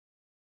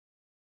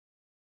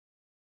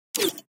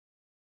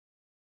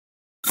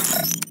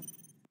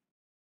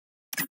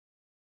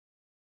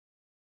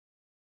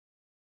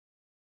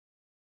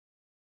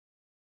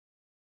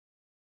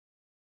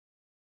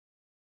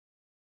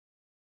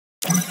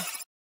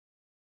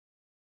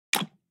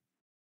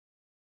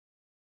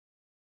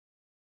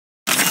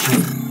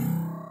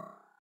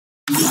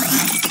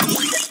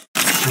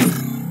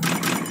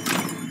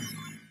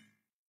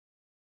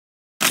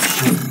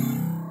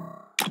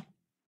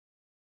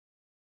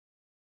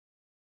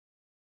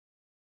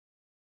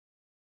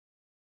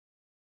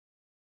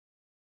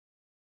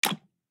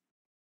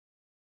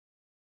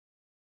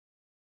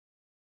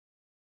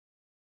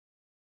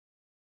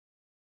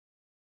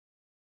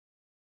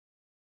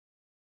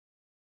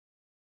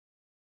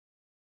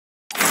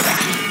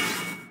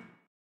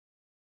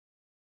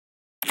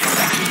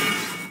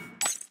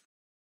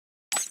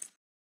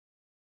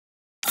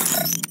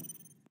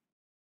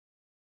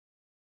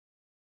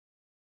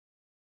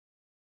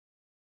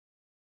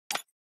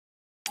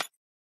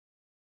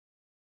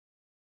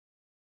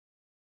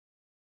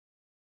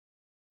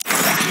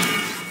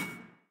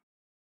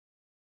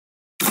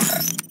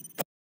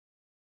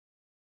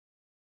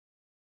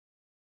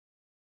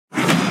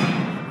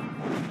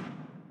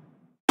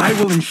I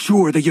will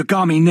ensure the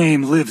Yagami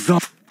name lives on.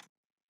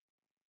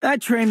 I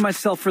trained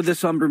myself for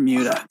this on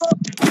Bermuda.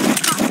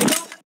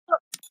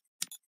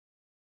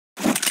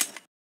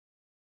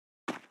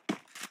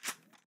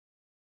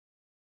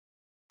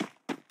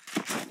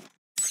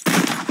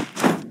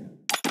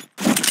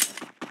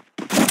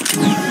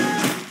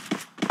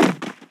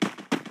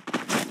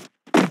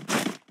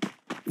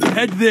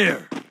 Head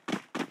there.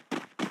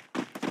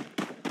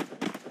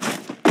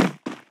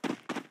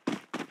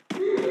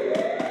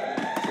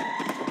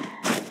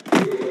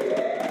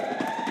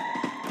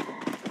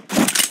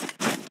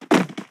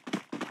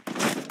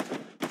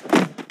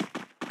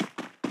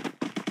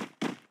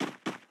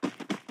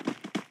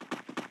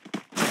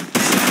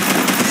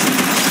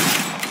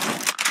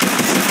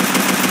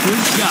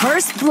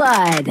 First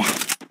blood.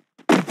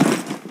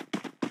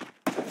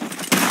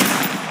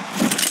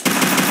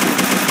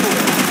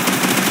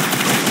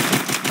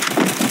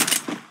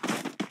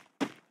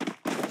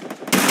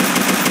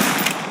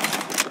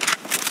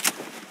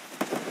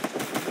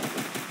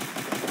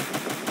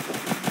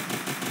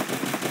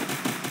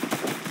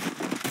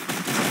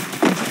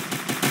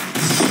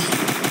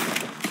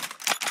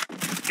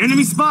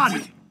 Enemy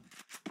spotted.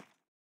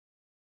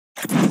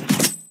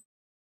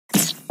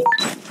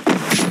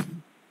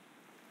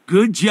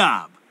 Good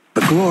job.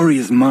 The glory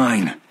is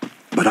mine,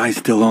 but I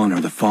still honor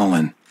the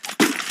fallen.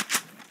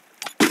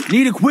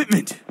 Need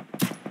equipment.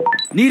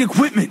 Need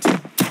equipment.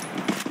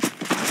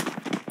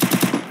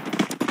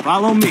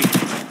 Follow me.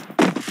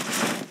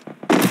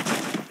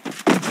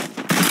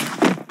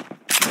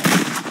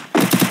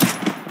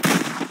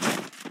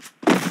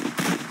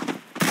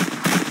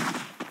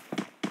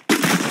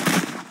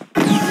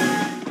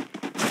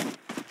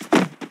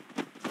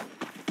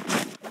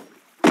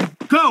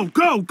 Go,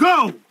 go,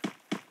 go!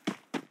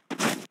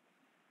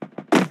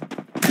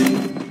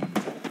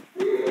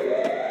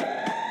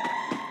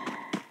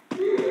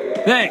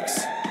 Thanks.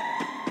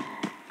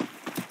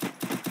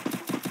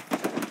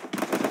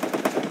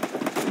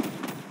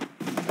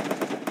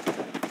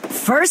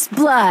 First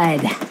blood.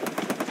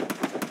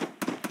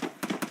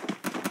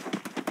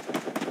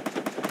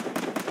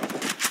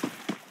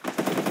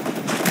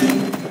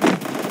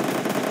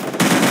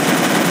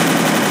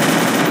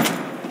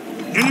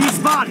 Enemy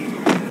spotted.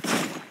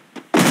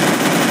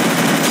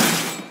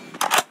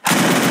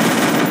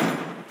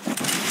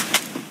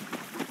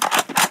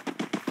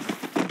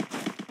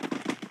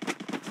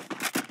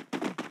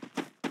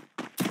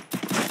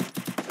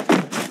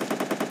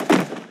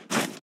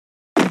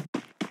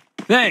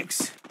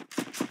 Thanks.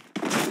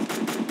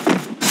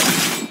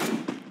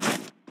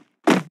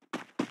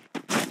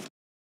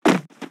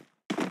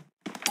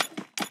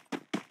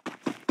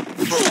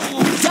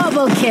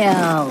 Double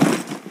kill.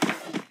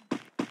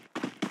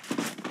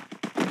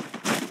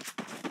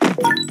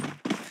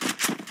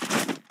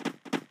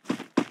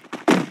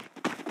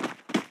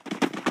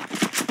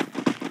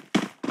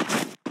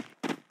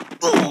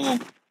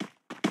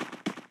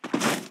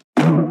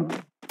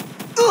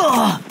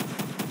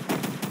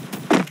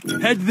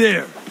 Head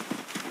there.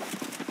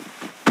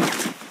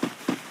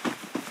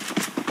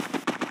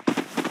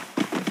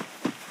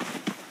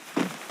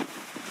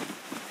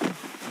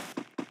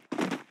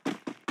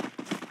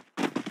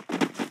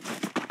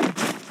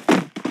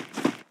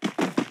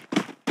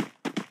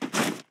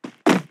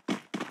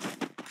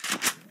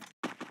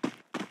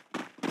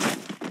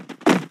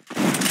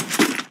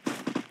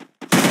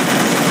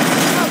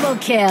 Double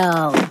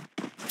kill.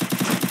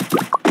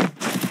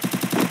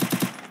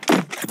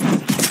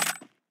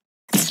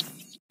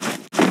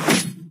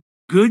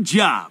 Good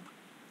job.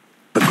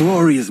 The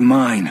glory is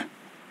mine,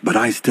 but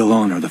I still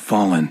honor the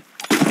fallen.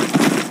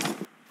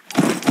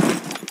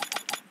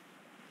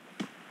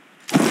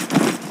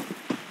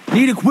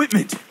 Need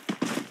equipment.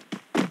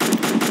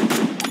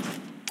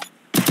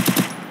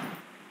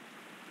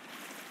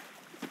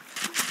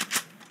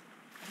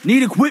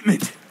 Need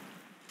equipment.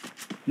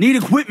 Need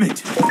equipment.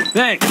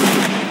 Thanks.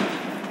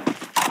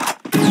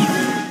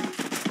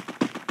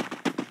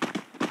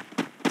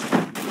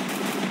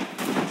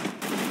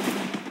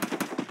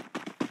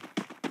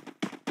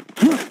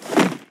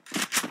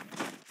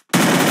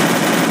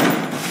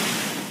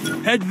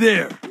 Head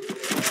there.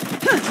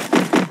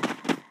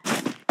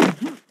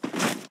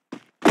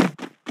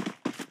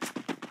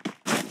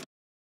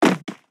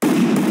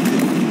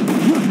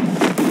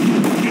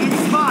 Enemy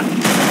spot.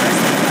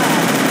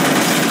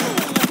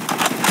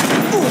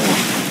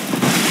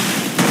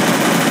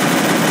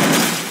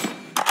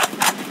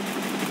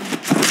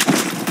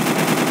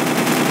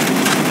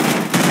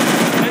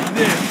 Head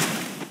there.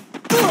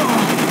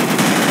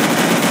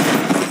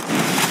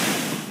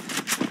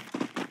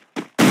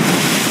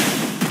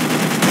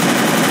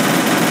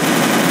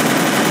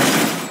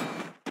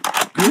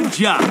 Good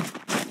job.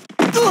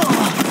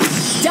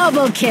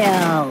 Double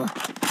kill.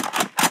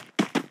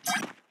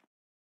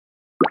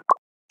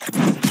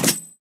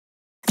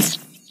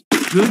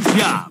 Good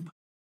job.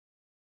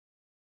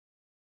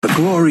 The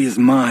glory is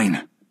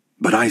mine,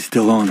 but I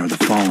still honor the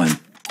fallen.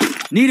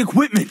 Need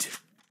equipment.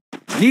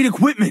 Need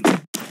equipment.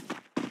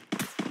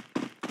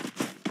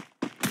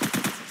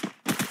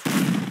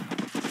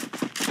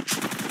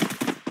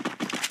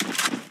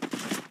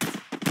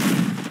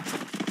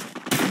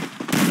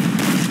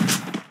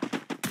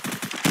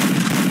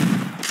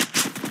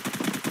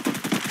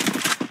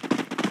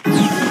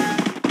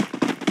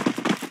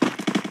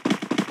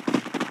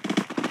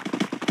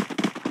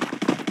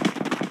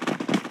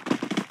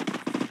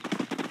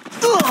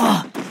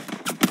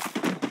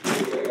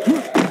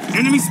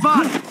 Enemy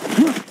spotted.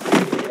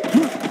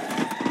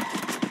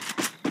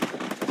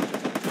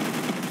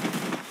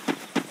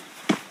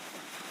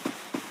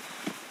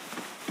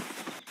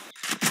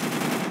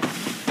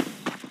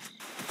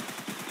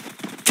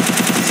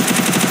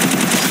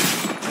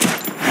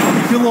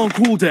 Still on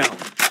cooldown.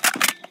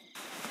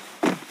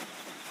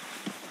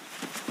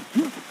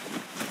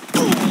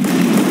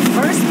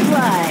 First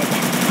blood.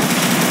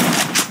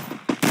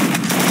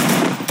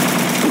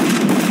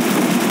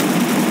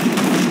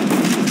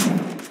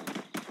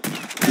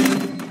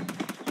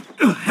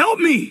 Help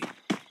me!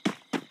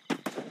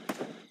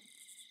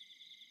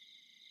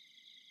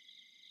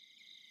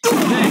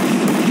 Thanks.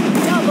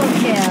 Double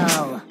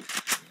kill.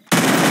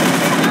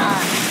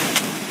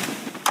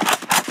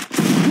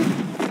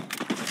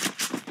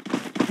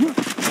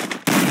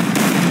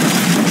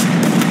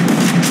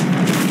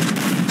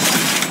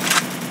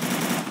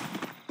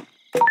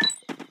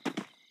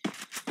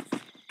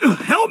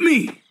 Help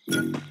me!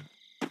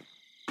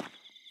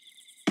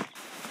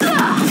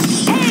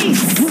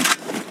 Ace.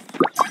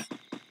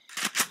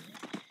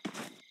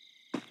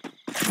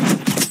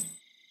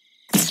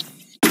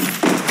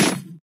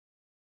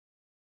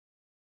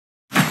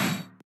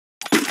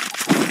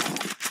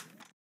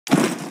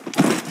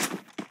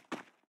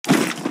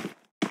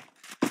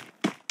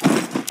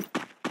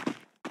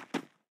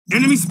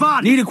 Enemy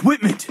spot! Need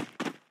equipment!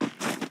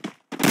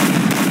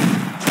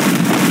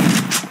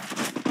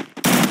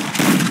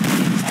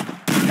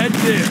 Head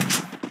there.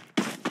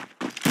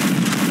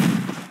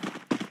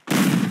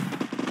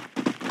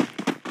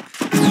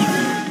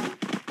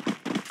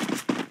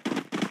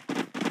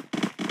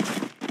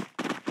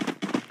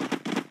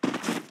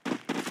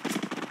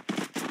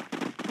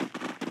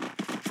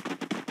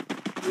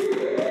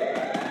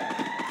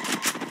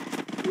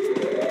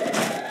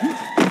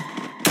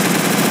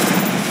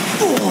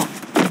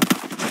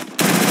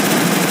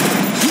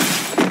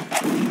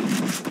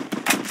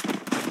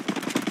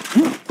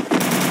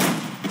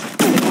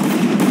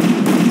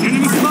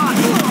 Enemy spot!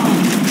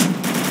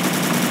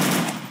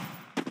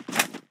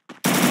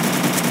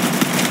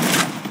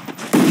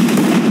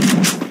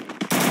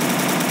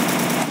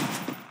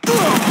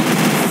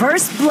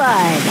 First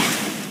blood.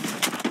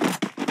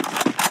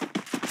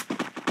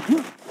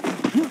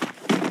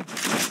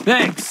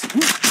 Thanks.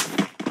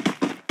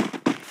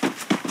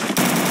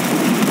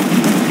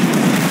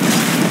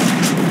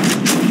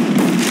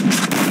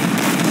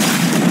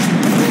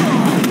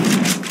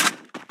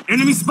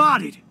 Enemy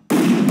spotted!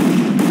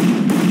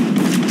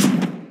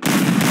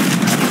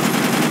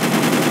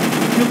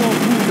 Still on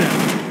cooldown.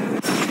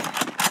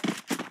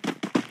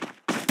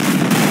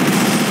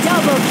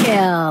 Double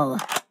kill.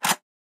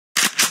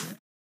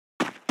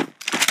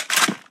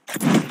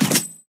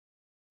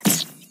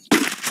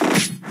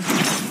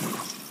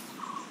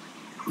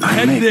 I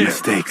Head make there.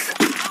 mistakes,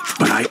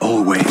 but I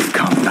always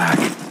come back.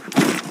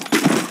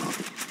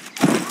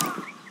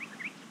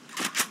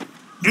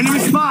 Enemy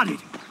spotted!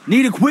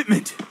 Need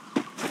equipment!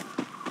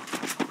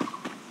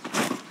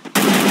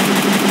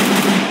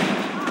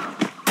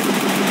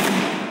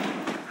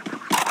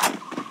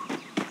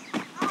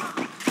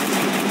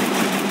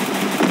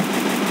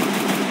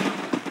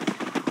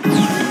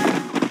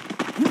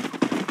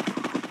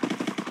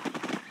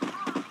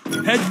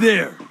 Head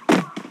there.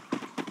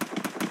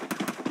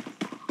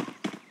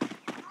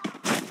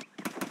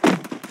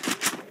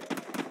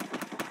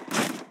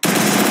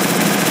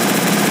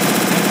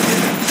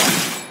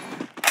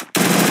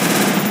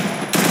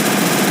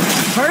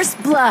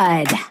 First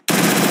blood.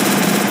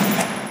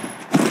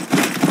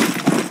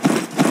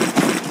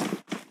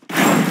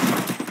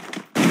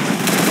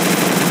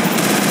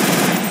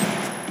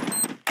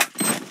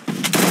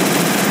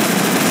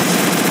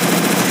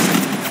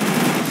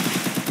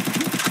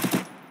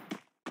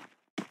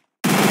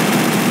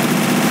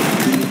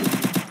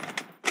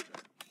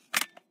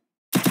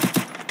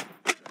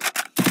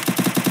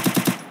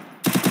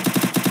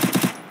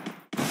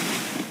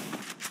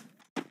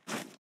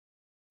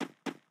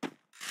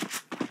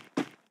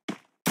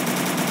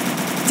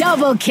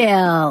 Double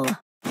kill.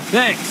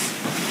 Thanks.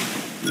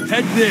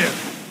 Head there.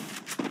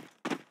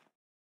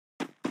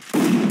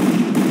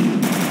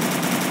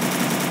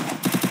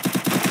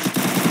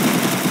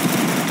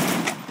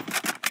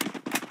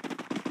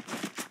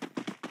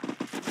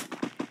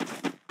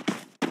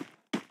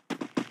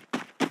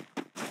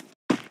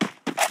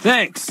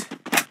 Thanks.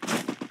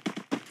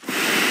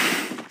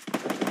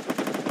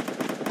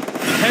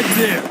 Head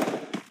there.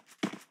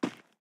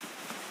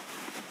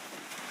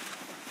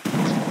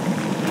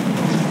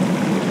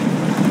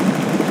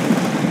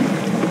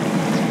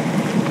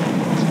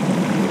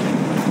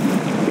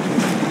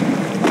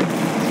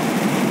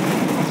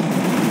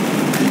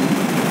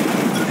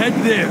 Head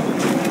there.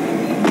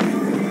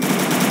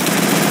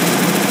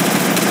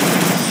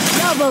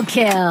 Double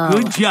kill.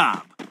 Good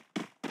job.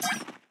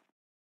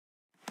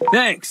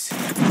 Thanks.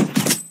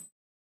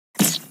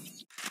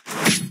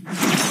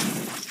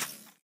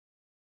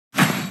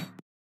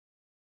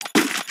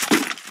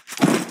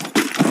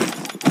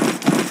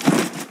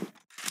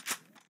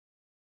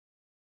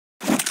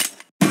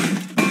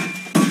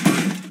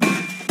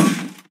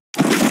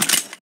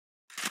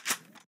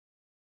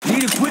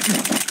 Need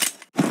equipment.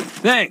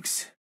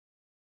 Thanks.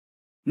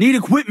 Need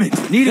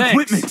equipment. Need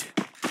equipment.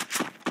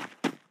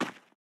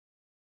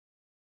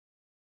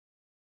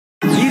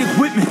 Need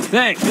equipment.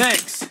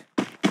 Thanks.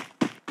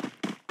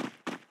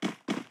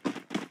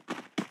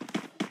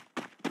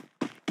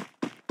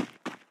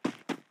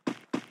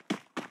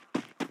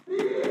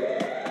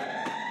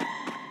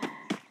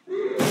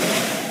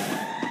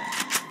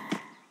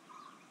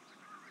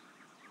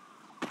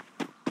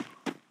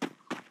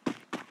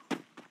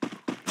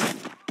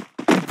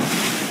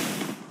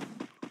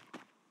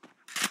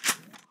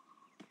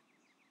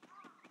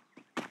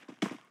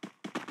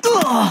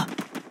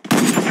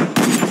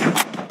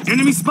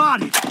 Enemy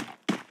spotted!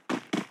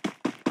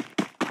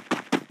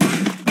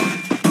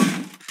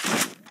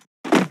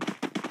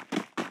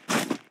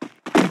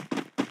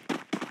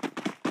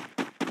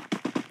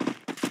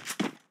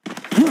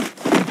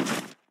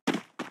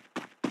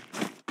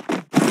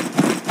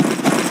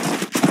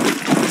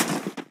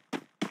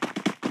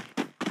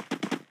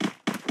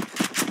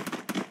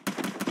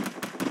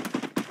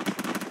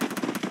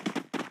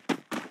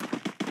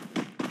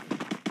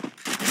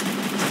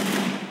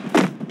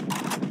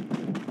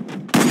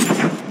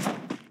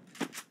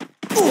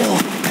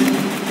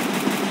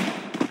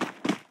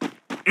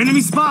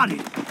 Enemy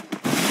spotted!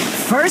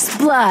 First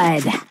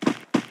blood.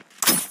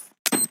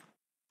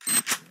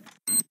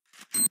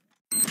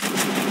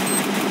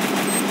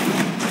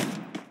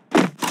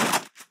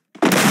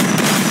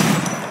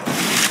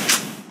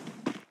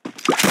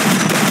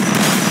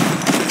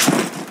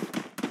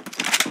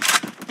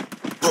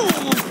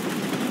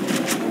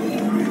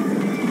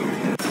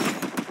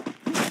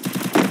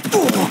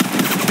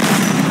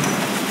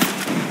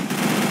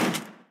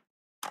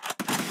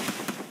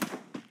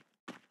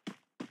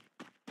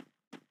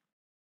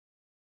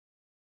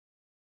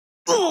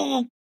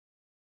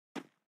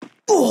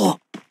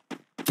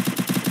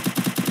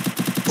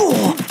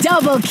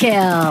 Double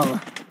kill.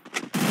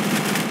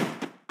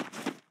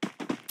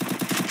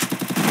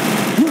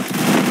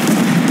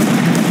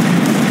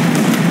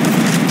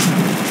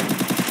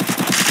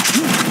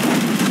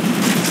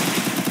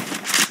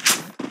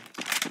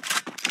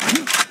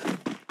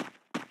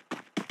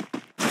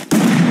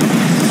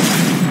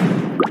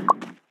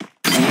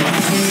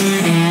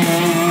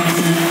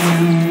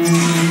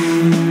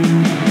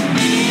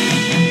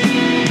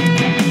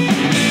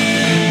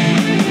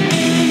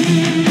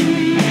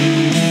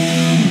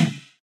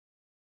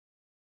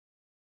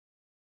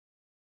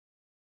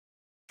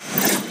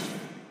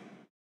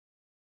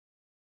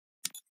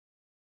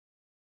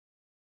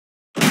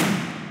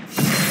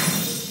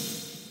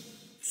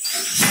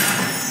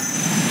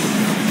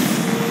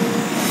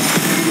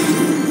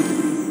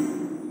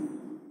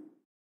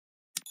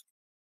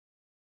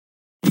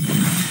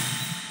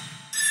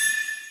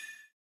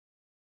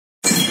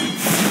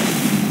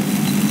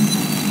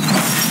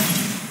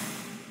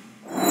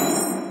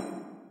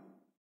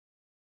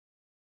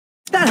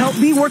 That helped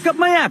me work up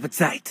my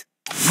appetite.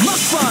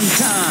 Mukbang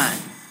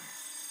time!